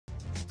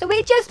So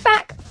we're just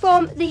back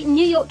from the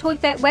New York Toy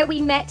Fair where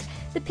we met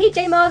the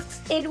PJ Masks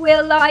in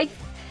real life.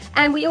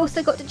 And we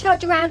also got to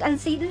charge around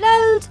and see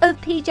loads of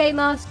PJ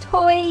Masks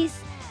toys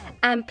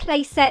and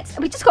play sets.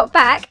 And we just got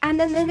back, and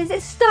then there's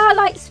this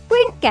Starlight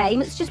sprint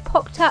game that's just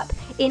popped up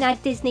in our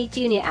Disney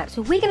Junior app.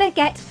 So we're going to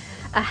get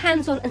a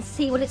hands-on and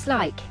see what it's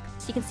like.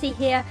 So you can see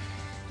here,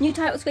 new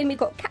title screen, we've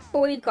got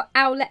CatBoy, we've got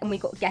Owlette, and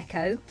we've got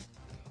Gekko.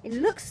 It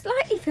looks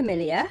slightly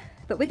familiar,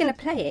 but we're going to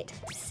play it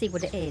to see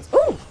what it is.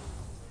 Oh,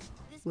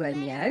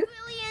 Romeo.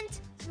 Brilliant.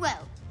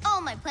 Well,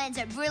 all my plans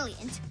are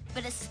brilliant,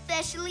 but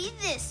especially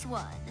this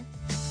one.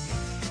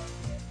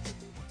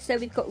 So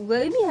we've got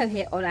Romeo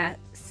here on our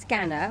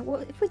scanner.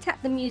 What if we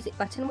tap the music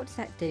button? What does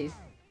that do?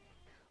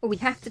 Well, we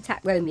have to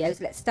tap Romeo,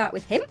 so let's start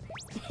with him.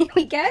 Here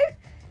we go.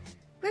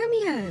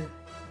 Romeo.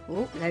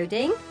 Oh,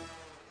 loading.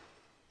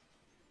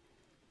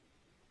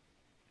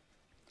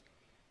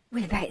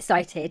 We're very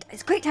excited.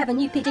 It's great to have a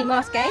new PJ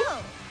Masks game.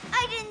 Oh,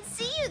 I didn't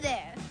see you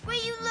there. Were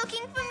you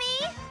looking for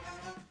me?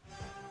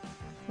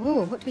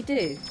 Oh, what do we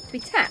do? Do we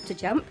tap to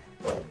jump?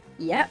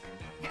 Yep.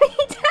 We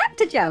tap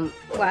to jump.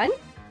 One.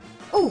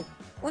 Oh,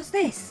 what's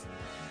this?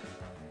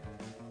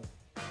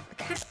 A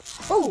cat.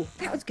 Oh,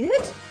 that was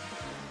good.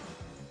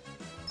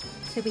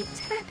 So we're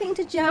tapping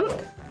to jump.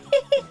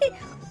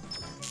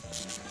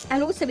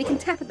 And also we can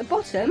tap at the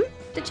bottom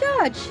to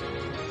charge.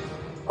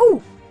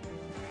 Oh!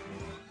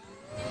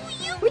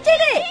 We did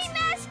it! PJ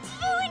Masks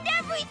ruined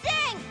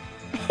everything!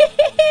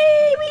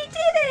 We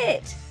did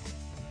it!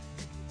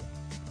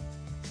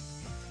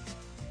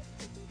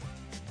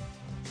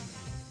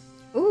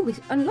 Oh,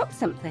 we've unlocked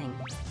something.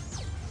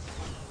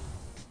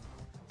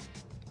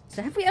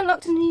 So have we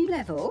unlocked a new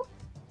level?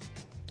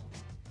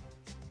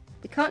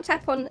 We can't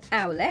tap on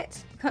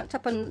Owlette. We can't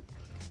tap on...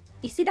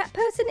 You see that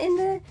person in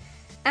the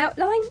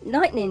outline?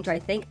 Night Ninja, I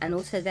think. And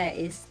also there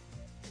is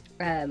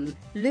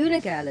Luna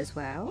Girl as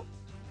well.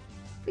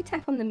 If we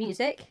tap on the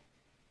music,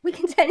 we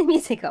can turn the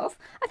music off.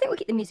 I think we'll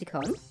keep the music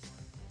on.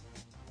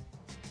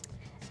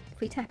 If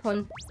we tap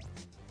on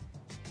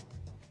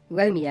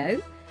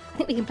Romeo, I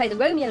think we can play the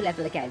Romeo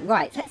level again.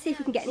 Right, let's see if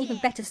we can get an even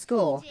better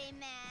score.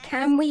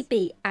 Can we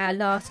beat our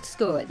last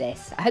score at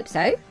this? I hope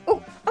so.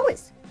 Oh,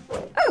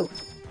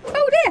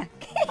 dear.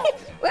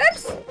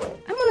 Whoops,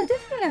 I'm on a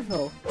different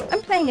level.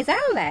 I'm playing as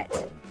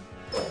Owlette.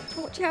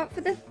 Watch out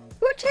for the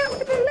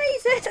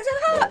laser. There's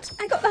a heart.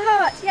 I got the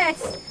heart,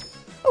 yes.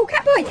 Oh,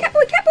 CatBoy,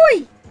 CatBoy,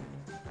 CatBoy!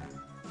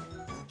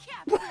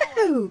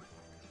 Whoa!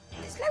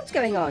 There's loads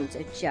going on.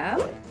 So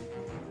jump,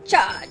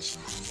 charge.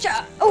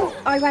 Oh,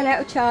 I ran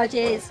out of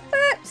charges.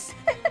 Whoops!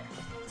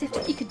 So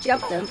you could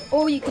jump them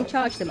or you can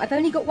charge them. I've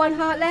only got one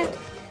heart left.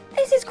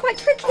 This is quite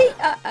tricky.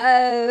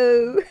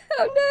 Uh-oh.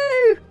 Oh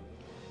no!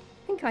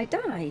 I think I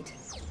died.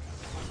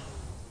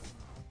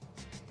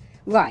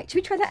 Right, should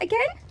we try that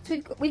again?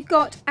 So we've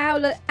got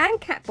Owlette and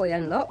CatBoy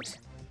unlocked.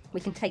 We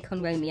can take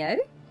on Romeo.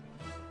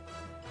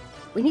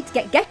 We need to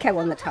get Gekko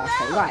on the task,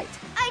 though. Right.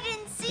 I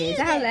didn't see Here's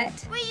you there.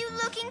 Owlette. Were you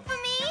looking for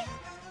me?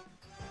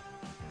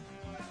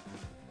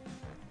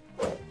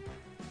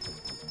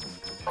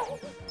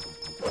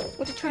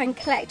 Want to try and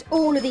collect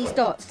all of these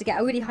dots to get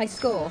a really high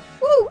score.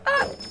 Woo!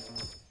 Up!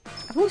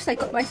 I've also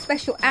got my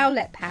special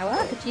Owlette power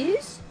I could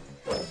use.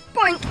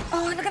 Boink!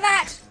 Oh, look at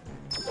that!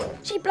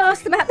 She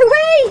blasts them out the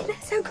way!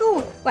 That's so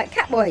cool. Right,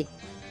 CatBoy.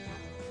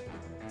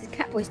 This is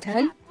CatBoy's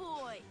turn.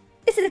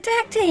 This is a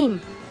tag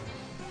team.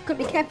 Got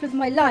to be careful of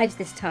my lives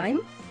this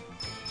time.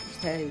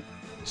 So,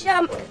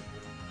 jump,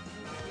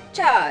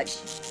 charge,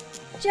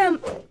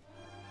 jump.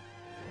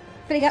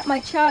 Filling up my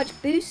charge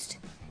boost.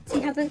 See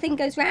how the thing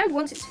goes round?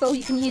 Once it's full,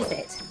 you can use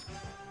it.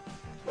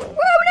 Whoa,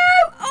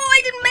 no! Oh,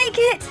 I didn't make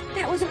it!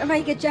 That wasn't a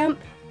very good jump.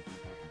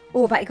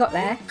 Oh, but I got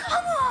there.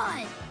 Come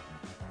on!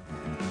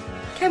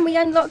 Can we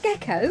unlock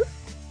Gekko?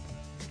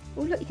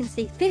 Oh, look, you can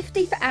see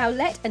 50 for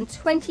Owlette and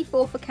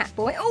 24 for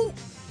CatBoy. Oh!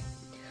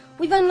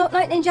 We've unlocked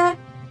Night Ninja.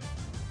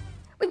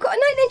 We've got a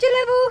Night Ninja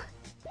level.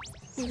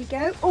 Here we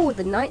go. Oh,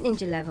 the Night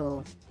Ninja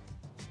level.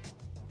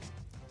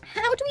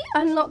 How do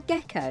we unlock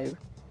Gekko?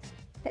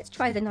 Let's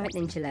try the Night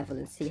Ninja level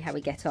and see how we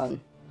get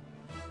on.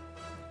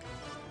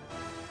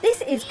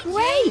 This is great.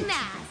 PJ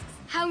Masks,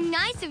 how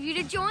nice of you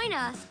to join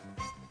us.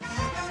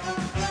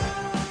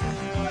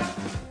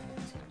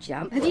 So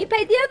jump. Have you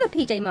played the other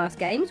PJ Masks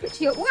games? Which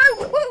are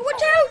whoa,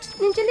 watch out,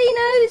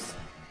 Ninjalinos.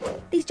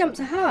 These jumps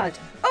are hard.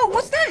 Oh,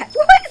 what's that?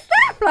 What is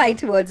that flying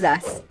towards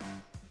us?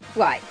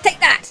 Right, take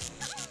that!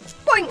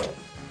 Boink!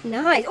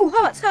 Nice! Oh,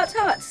 hearts!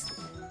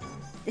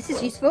 This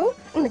is useful.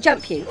 I'm going to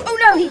jump you. Oh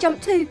no, he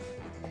jumped too.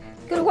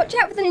 Got to watch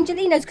out for the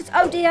Ninjalinos because,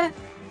 oh dear.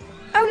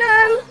 Oh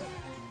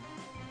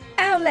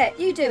no! Owlette,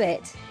 you do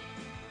it.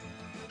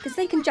 Because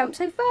they can jump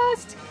so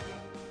fast.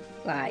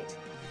 Right.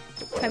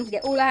 Time to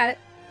get all out.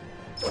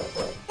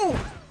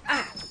 Oh,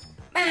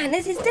 man,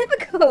 this is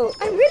difficult.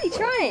 I'm really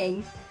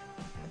trying.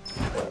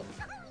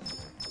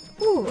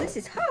 Oh, this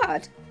is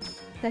hard.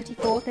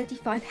 34,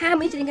 35. How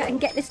many did I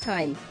get this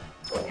time?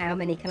 How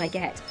many can I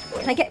get?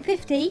 Can I get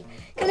 50?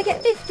 Can I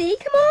get 50?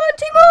 Come on,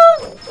 2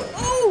 more!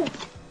 Oh!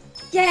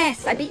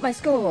 Yes, I beat my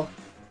score.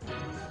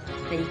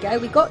 There you go.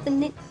 We got the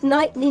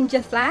Night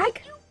Ninja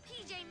flag.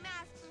 PJ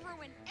Masks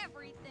ruin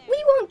everything.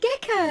 We want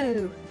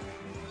Gekko.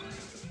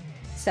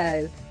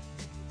 So,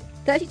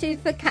 32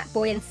 for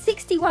CatBoy and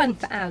 61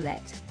 for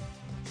Owlette.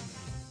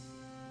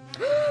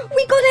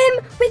 We got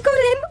him! We got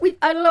him! We've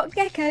unlocked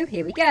Gekko.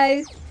 Here we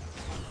go.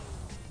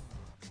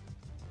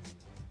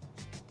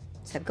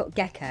 So we've got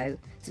Gekko.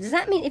 So does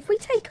that mean if we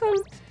take on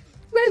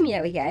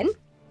Romeo again?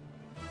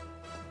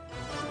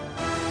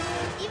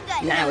 You've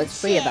got Now no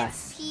it's three of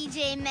chance, us.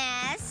 PJ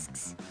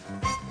Masks.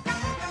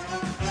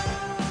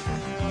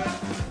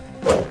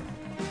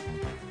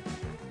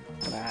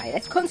 Right,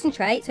 let's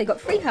concentrate. So we've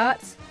got 3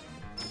 hearts.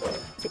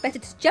 Is it better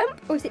to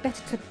jump or is it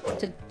better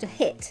to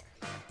hit?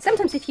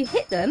 Sometimes if you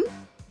hit them,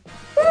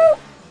 woo,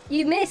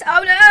 you miss.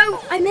 Oh no,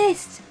 I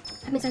missed.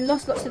 That means I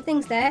lost lots of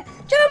things there.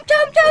 Jump,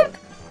 jump, jump.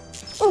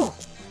 Oh,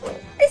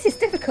 this is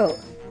difficult.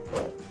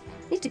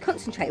 I need to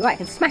concentrate. Right, I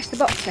can smash the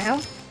box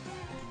now.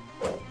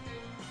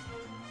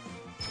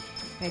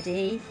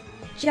 Ready,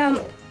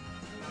 jump.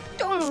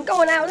 Go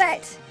on,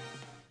 Owlette.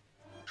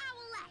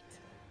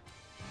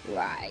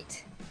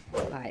 Right.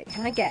 Right,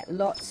 can I get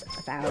lots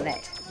of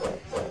Owlette?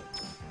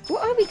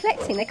 What are we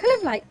collecting? They're kind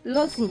of like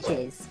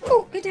lozenges.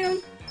 Oh, go down.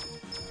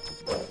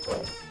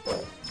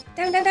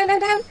 Down, down, down, down,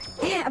 down.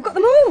 Yeah, I've got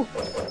them all.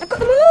 I've got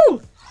them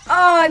all.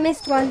 Oh, I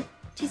missed one.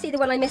 Do you see the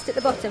one I missed at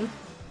the bottom?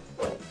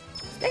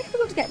 It's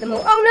difficult to get them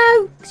all. Oh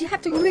no, because you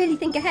have to really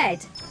think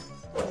ahead.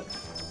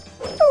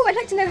 Oh, I'd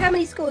like to know how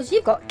many scores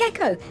you've got.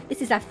 Gekko.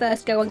 This is our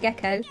first go on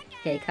Gekko.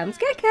 Here comes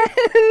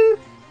Gekko.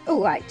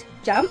 All right,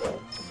 jump.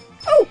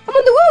 Oh, I'm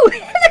on the wall.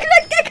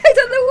 Look, Gekko's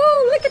on the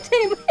wall. Look at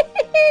him.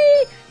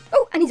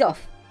 Oh, and he's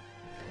off.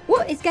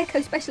 What is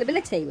Gekko's special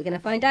ability? We're going to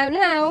find out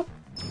now.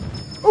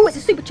 Oh, it's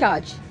a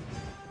supercharge.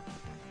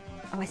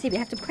 Oh, I see. We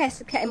have to press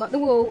to get him up the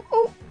wall.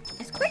 Oh,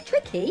 it's quite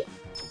tricky.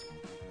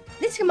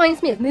 This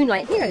reminds me of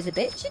Moonlight Heroes a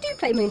bit. You do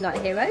play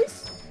Moonlight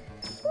Heroes.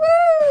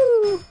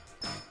 Woo!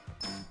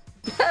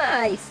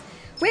 Nice.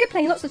 We're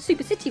playing lots of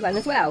Super City Run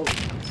as well,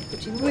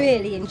 which we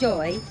really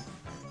enjoy.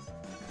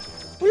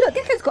 Oh, look,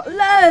 Gekko's got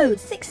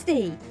loads.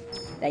 60.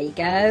 There you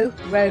go.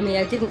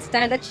 Romeo didn't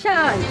stand a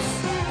chance.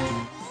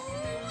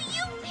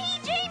 You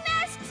PJ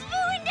Masks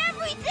ruined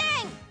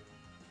everything.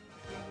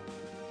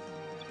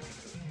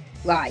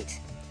 Right.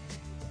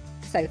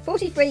 So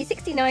 43,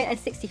 69 and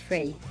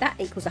 63. That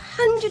equals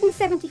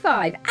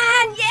 175.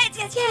 And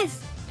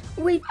yes.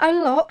 We've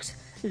unlocked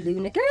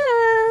Luna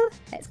Girl.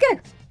 Let's go.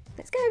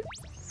 Let's go.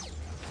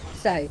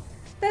 So,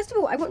 first of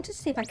all, I want to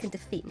see if I can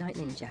defeat Night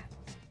Ninja.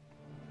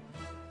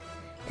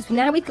 Because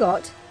now we've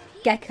got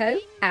Gekko,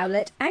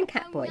 Owlette and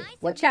CatBoy.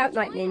 Watch out,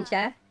 Night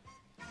Ninja.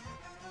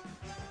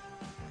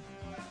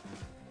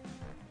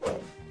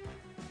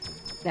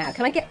 Now,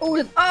 can I get all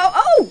of...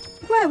 Oh!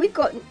 Wow, we've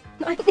got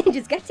Night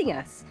Ninjas getting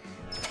us.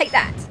 Take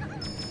that.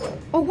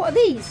 Oh, what are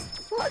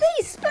these? What are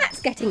these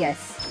splats getting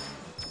us?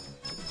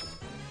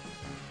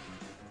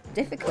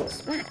 Difficult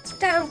splat.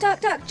 Down,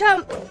 duck, duck,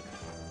 jump.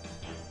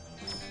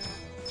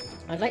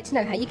 I'd like to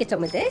know how you get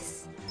on with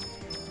this.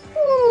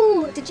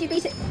 Ooh, did you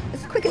beat it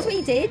as quick as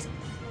we did?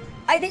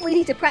 I think we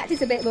need to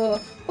practice a bit more.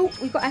 Oh,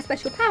 we've got our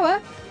special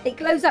power. It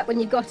glows up when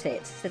you've got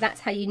it. So that's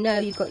how you know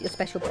you've got your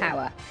special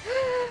power.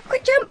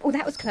 Quick jump. Oh,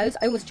 that was close.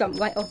 I almost jumped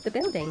right off the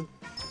building.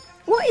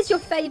 What is your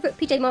favourite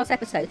PJ Masks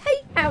episode?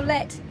 Hey,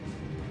 Owlette.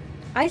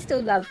 I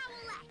still love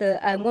the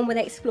one where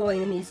they're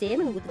exploring the museum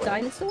and all the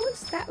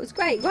dinosaurs. That was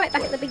great. Right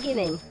back at the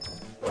beginning.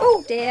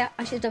 Oh, dear.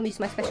 I should have done use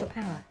my special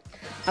power.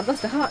 I've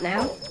lost a heart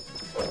now.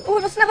 Oh,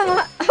 I lost another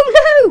heart.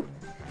 Oh,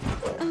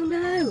 no. Oh,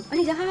 no. I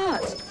need a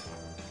heart.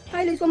 If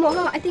I lose one more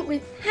heart, I think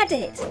we've had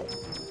it.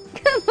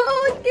 Come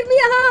on, give me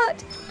a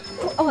heart.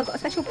 Oh, I've got a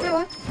special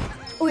power.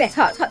 Oh, yes,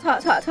 hearts.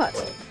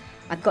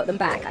 I've got them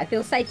back. I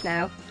feel safe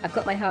now. I've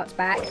got my hearts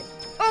back.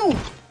 Oh,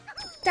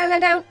 down,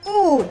 down, down.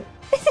 Oh,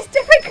 this is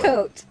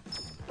difficult.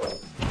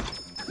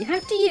 You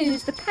have to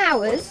use the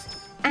powers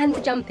and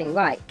the jumping.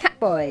 Right,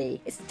 CatBoy.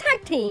 It's a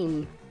tag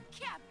team.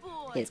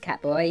 CatBoy. Here's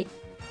CatBoy.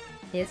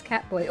 Here's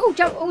CatBoy. Oh,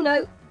 jump. Oh,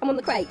 no. I'm on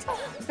the crate.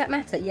 Does that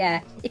matter?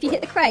 Yeah. If you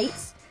hit the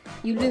crates,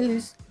 you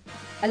lose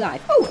a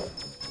life. Oh!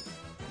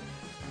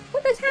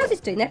 What are those houses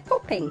doing? They're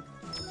popping.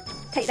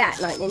 Take that,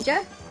 Night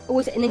Ninja. Or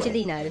was it a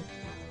Ninjalino?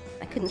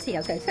 I couldn't see. I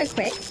was going so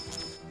quick.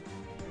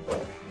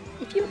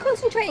 If you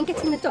concentrate on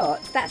getting the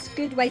dots, that's a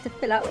good way to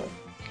fill up.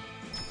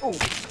 Oh.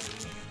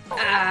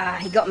 Ah,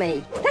 he got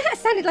me. That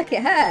sounded like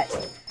it hurt.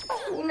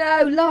 Oh,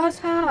 no. Last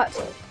heart.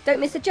 Don't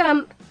miss a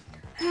jump.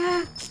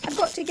 Ah, I've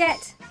got to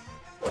get...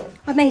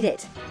 I made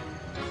it.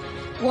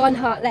 One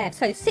heart left,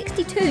 so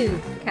 62,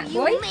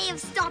 CatBoy. You may have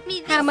stopped me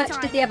this How much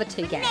time, did the other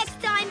two but get?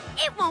 next time,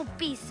 it won't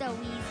be so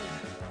easy.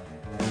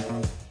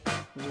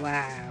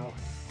 Wow.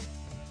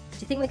 Do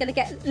you think we're going to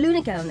get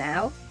Luna Girl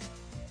now?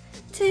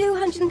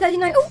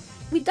 239. Oh,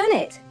 we've done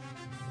it.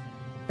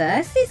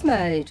 Versus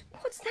mode.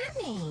 What's that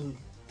mean?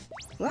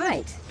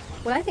 Right.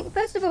 Well, I think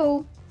first of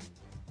all,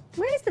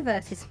 where's the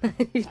versus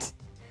mode?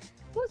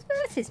 What's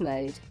versus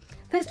mode?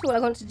 First of all, I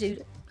want to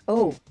do...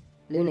 Oh,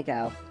 Luna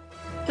Girl.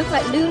 Looks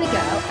like Luna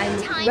Girl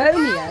and Time Romeo.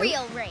 for a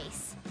real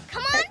race.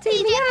 Come on,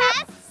 Team PJ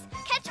up. Masks.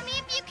 Catch me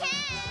if you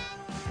can.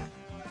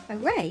 A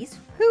race?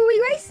 Who are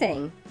we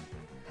racing?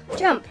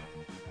 Jump!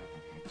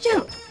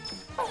 Jump!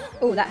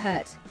 Oh, that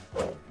hurt.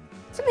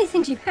 Some of these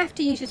things you have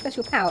to use your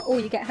special power or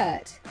you get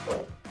hurt.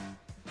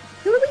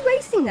 Who are we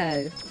racing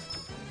though?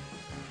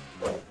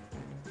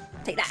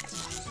 Take that.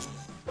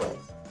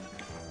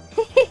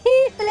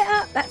 Fill it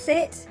up, that's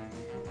it.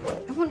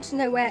 I want to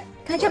know where...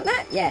 Can I jump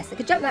that? Yes, I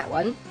could jump that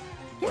one.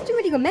 You have to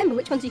really remember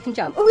which ones you can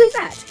jump. Oh, who's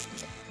that?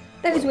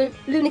 Those were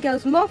Luna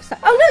Girls moths.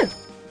 Oh no!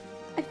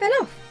 I fell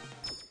off.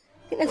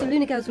 I think those were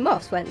Luna Girls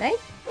moths, weren't they?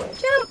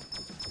 Jump!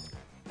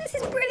 This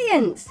is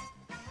brilliant!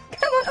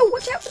 Come on! Oh,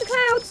 watch out for the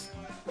clouds!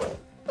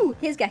 Oh,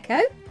 here's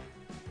Gekko.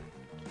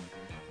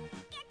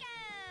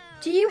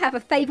 Do you have a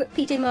favourite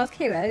PJ Masks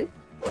hero?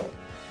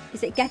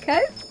 Is it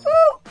Gekko?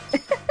 Oh!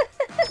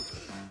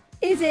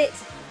 Is it...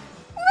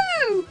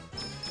 Whoa!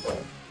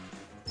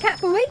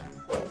 CatBoy?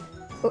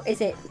 Or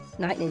is it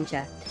Night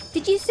Ninja?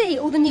 Did you see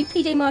all the new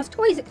PJ Masks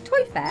toys at the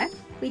toy fair?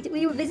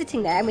 We were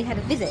visiting there and we had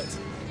a visit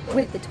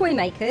with the toy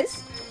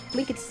makers.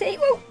 We could see...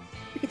 Oh,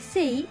 we could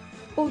see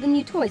all the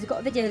new toys. I've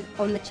got a video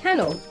on the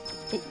channel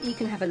that you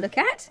can have a look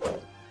at.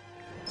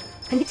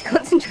 I need to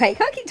concentrate.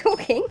 Can't keep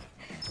talking.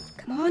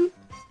 Come on.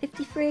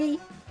 53.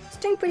 It's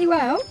doing pretty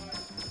well.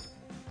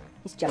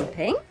 He's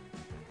jumping.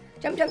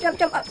 Jump, jump, jump,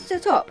 jump up to the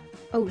top.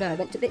 Oh no, I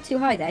went a bit too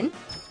high then.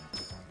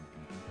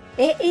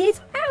 It is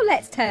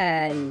Owlette's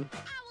turn.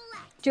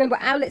 Do you remember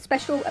what Owlette's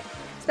special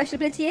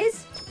ability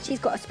is? She's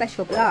got a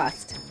special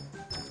blast.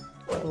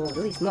 Oh, all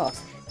these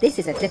moths. This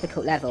is a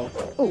difficult level.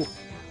 Oh,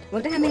 I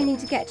wonder how many I need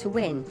to get to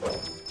win.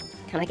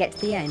 Can I get to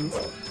the end?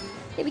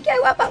 Here we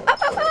go. Up, up,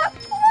 up, up, up.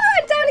 Oh,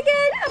 and down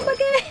again. Up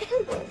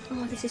again.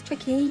 Oh, this is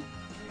tricky.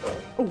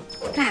 Oh,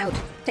 cloud.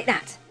 Take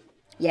that.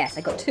 Yes,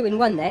 I got 2 in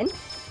 1 then.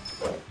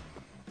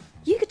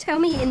 You could tell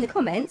me in the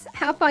comments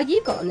how far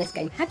you've got on this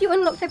game. Have you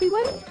unlocked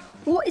everyone?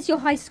 What is your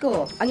high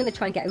score? I'm going to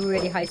try and get a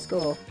really high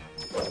score.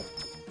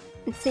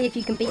 And see if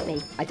you can beat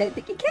me. I don't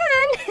think you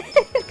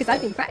can. Because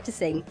I've been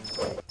practicing.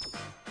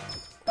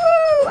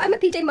 Woo! I'm a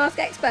PJ Masks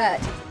expert.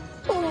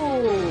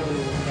 Oh,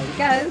 there we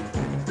go.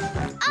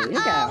 Here we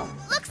go.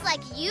 Looks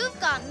like you've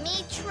got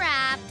me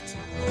trapped.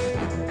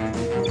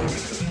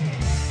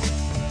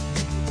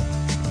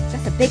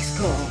 That's a big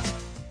score.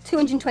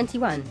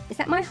 221. Is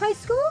that my high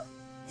score?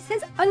 It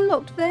says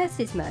unlocked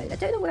versus mode. I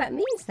don't know what that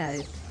means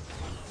though.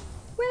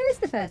 Where is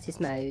the versus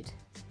mode?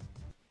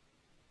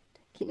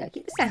 Keep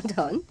the sound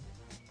on.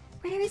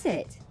 Where is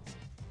it?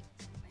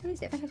 Where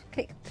is it? If I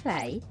click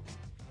play.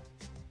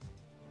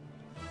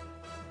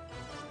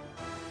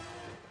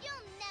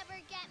 You'll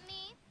never get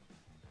me.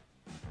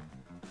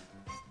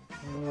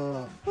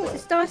 Oh,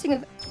 it's starting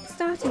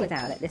with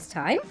Owlette this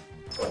time.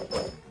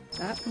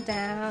 Up and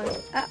down,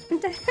 up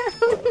and down.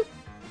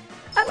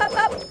 Up, up,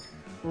 up.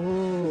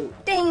 Ooh,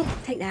 ding!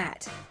 Take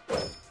that.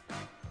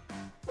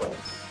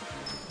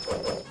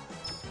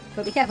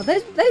 But be careful.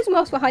 Those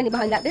moths were hiding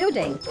behind that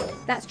building.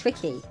 That's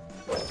tricky.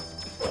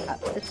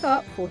 Up to the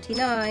top,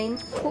 49.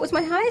 What was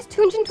my highest?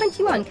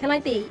 221. Can I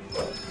beat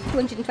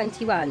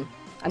 221?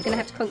 I'm going to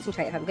have to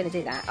concentrate if I'm going to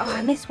do that. Oh,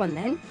 I missed one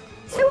then.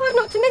 It's so hard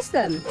not to miss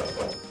them.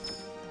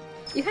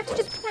 You have to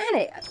just plan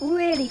it.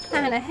 Really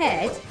plan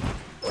ahead.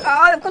 Oh,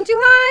 I've gone too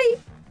high.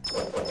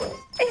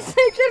 It's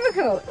so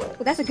difficult.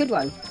 Well, that's a good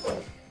one.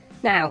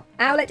 Now,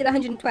 Owlette did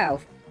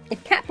 112.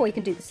 If CatBoy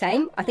can do the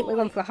same, I think we're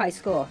on for a high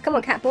score. Come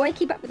on, CatBoy,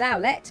 keep up with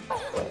Owlette.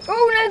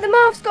 Oh no, the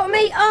moth's got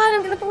me. Oh,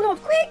 I'm going to fall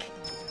off. Quick.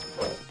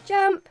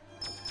 Jump.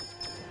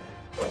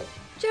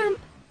 Jump.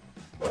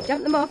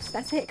 Jump the moths.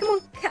 That's it. Come on,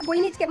 CatBoy,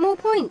 you need to get more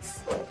points.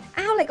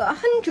 Owlette got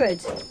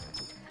 100.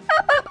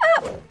 Up, up,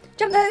 up.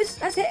 Jump those.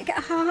 That's it. Get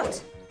a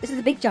heart. This is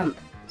a big jump.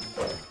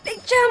 Big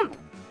jump.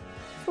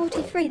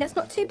 43. That's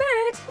not too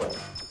bad.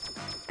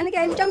 And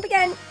again, jump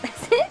again.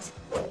 That's it.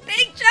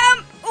 Big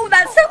jump. Oh,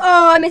 that's so...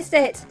 Oh, I missed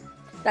it.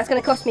 That's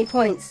going to cost me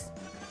points.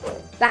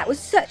 That was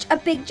such a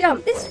big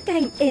jump. This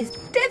game is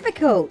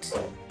difficult.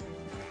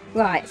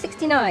 Right,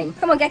 69.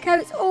 Come on, Gekko.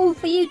 It's all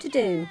for you to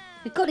do.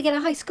 We've got to get a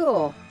high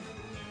score.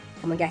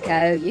 Come on,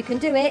 Gekko. You can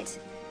do it.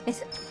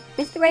 Miss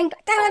the ring.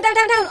 Down, down,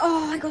 down, down.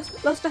 Oh, I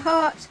lost a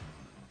heart.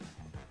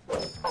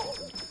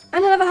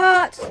 And another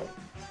heart.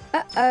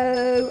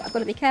 Uh-oh. I've got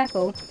to be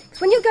careful.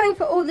 Because when you're going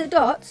for all the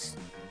dots,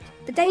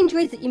 the danger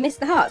is that you miss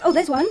the heart. Oh,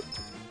 there's one.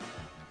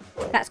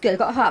 That's good. I've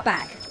got a heart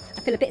back.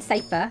 I feel a bit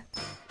safer.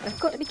 But I've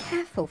got to be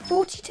careful.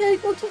 42,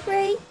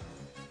 43.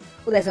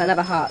 Oh, there's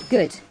another heart.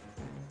 Good.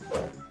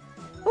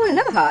 Oh, and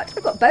another heart.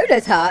 I've got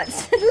bonus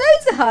hearts.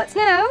 Loads of hearts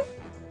now.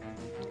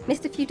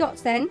 Missed a few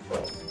dots then.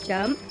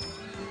 Jump.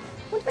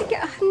 What if I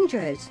get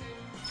 100?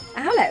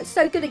 Owlette was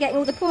so good at getting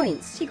all the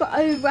points. She got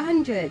over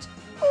 100.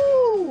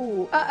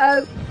 Ooh.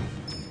 Uh-oh.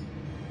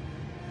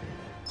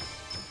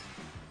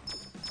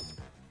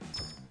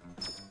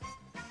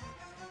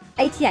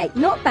 $88.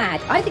 Not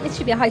bad. I think this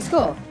should be a high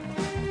score.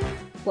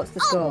 What's the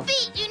score? I'll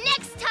beat you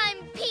next time,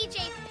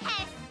 PJ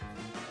Masks.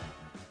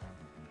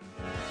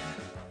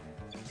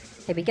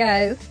 Here we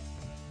go.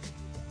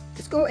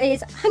 The score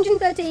is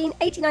 113,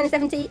 89 and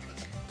 70,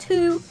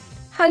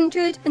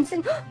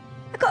 207.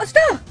 I got a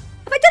star! Have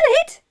I done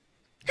it?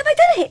 Have I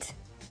done it?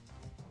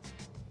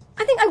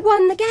 I think I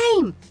won the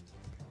game.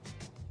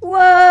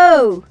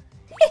 Whoa.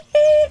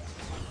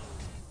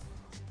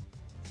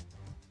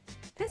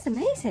 That's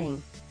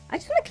amazing. I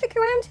just want to click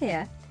around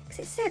here because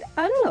it said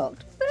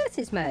unlocked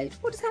versus mode.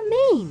 What does that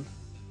mean?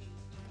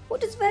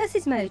 What does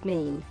versus mode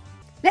mean?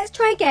 Let's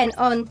try again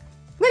on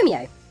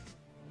Romeo.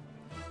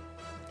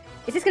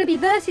 Is this going to be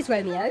versus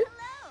Romeo?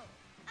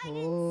 Oh,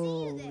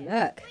 look. Were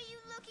you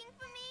looking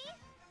for me?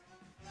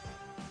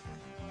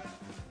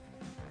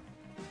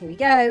 Here we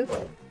go.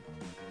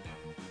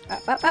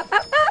 Up, up, up,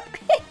 up, up.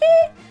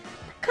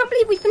 Can't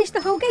believe we finished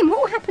the whole game.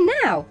 What will happen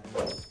now?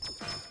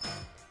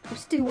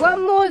 Let's do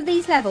one more of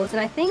these levels and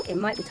I think it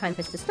might be time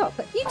for us to stop.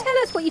 But you tell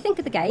us what you think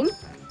of the game.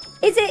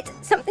 Is it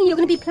something you're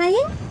going to be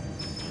playing?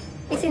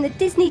 It's in the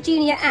Disney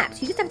Junior app.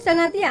 So you just have to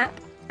download the app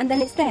and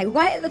then it's there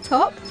right at the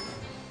top.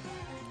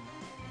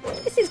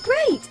 This is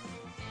great.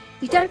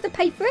 You don't have to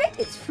pay for it.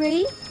 It's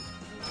free.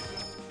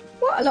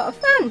 What a lot of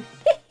fun.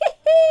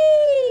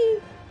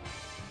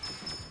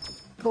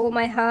 All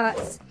my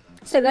hearts.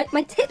 So like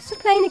my tips for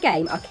playing a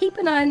game are keep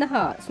an eye on the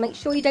hearts. Make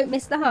sure you don't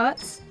miss the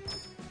hearts.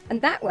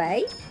 And that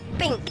way,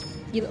 bink,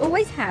 you'll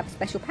always have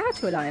special power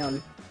to rely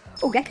on.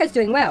 Oh, Gekko's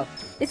doing well.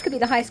 This could be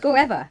the highest score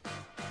ever.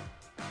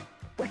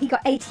 Well, he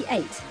got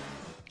 88.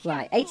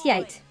 Right,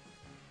 88.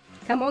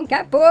 Come on,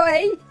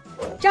 CatBoy.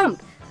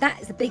 Jump.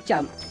 That is a big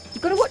jump.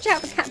 You've got to watch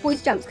out for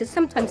CatBoy's jumps because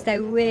sometimes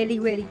they're really,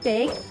 really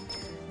big.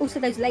 Also,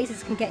 those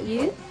lasers can get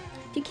you.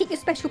 If you keep your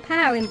special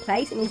power in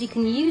place, it means you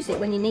can use it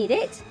when you need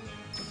it.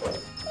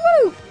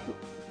 Woo!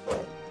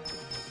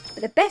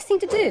 But the best thing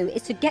to do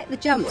is to get the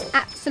jumps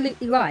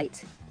absolutely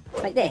right.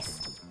 Like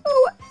this.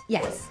 Oh,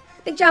 yes.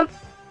 Big jump.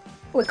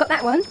 Oh, I got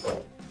that one.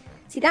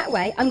 See, that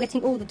way, I'm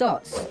getting all the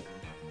dots.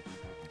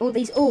 All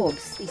these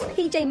orbs. These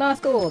PJ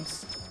Masks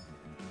orbs.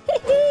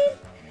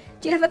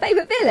 Do you have a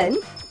favourite villain?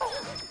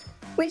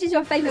 Which is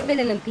your favourite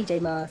villain in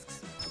PJ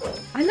Masks?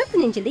 I love the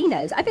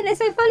Ninjalinos. I think they're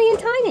so funny and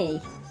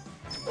tiny.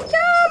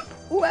 Jump!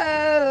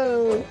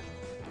 Whoa!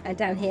 And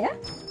down here.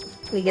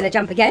 We're going to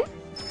jump again.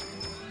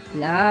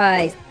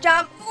 Nice.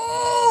 Jump!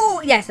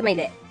 Oh! Yes, I made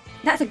it.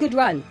 That's a good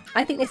run.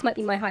 I think this might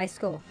be my highest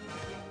score.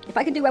 If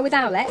I can do well with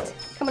Owlette.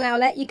 Come on,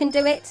 Owlette. You can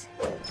do it.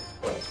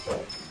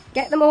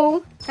 Get them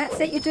all. That's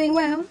it. You're doing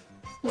well.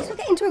 You just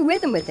get into a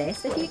rhythm with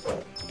this. If you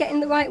get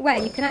in the right way,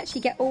 you can actually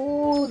get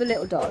all the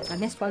little dots. I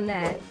missed one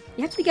there.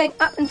 You have to be going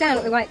up and down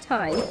at the right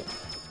time.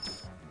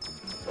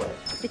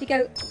 So if you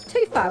go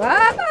too far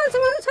up, oh,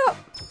 someone at the top.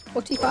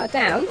 Or too far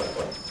down,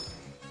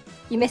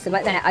 you miss them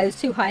like there. I was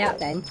too high up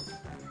then.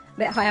 A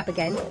bit high up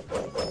again.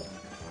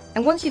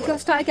 And once you've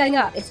started going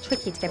up, it's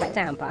tricky to go back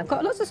down. But I've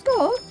got lots of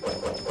score.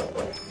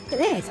 Look at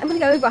this. I'm going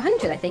to go over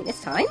 100, I think,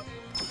 this time.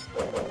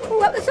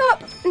 Oh, up the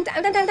top. And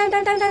down, down, down, down,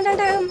 down, down, down, down,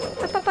 down.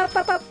 Up, up, up,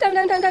 up, up. Down,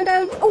 down, down, down,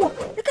 down. Oh,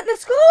 look at the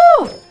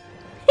score.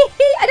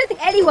 I don't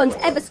think anyone's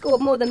ever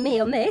scored more than me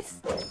on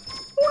this.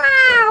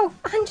 Wow.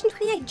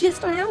 128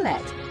 just on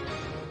Owlette.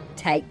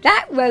 Take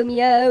that,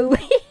 Romeo.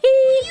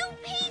 You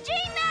PJ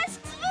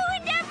Masks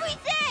ruined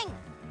everything!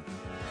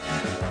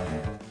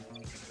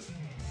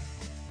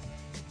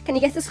 Can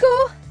you guess the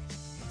score?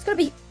 It's got to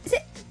be, is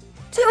it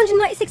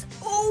 296?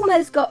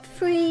 Almost got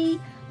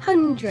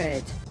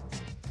 300.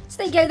 So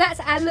there you go, that's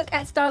our look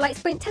at Starlight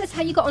Sprint. Tell us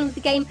how you got on with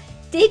the game.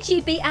 Did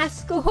you beat our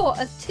score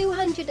of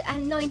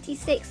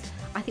 296?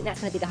 I think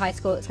that's going to be the high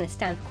score that's going to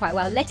stand for quite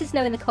well. Let us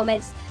know in the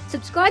comments.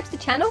 Subscribe to the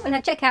channel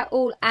and check out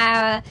all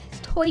our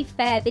toy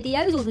fair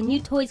videos, all the new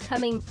toys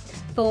coming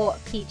for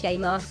PJ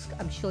Masks.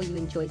 I'm sure you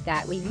enjoyed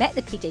that. We met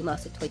the PJ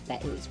Masks at Toy Fair.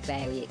 It was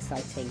very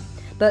exciting.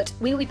 But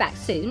we'll be back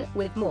soon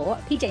with more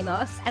PJ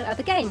Masks and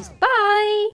other games. Bye!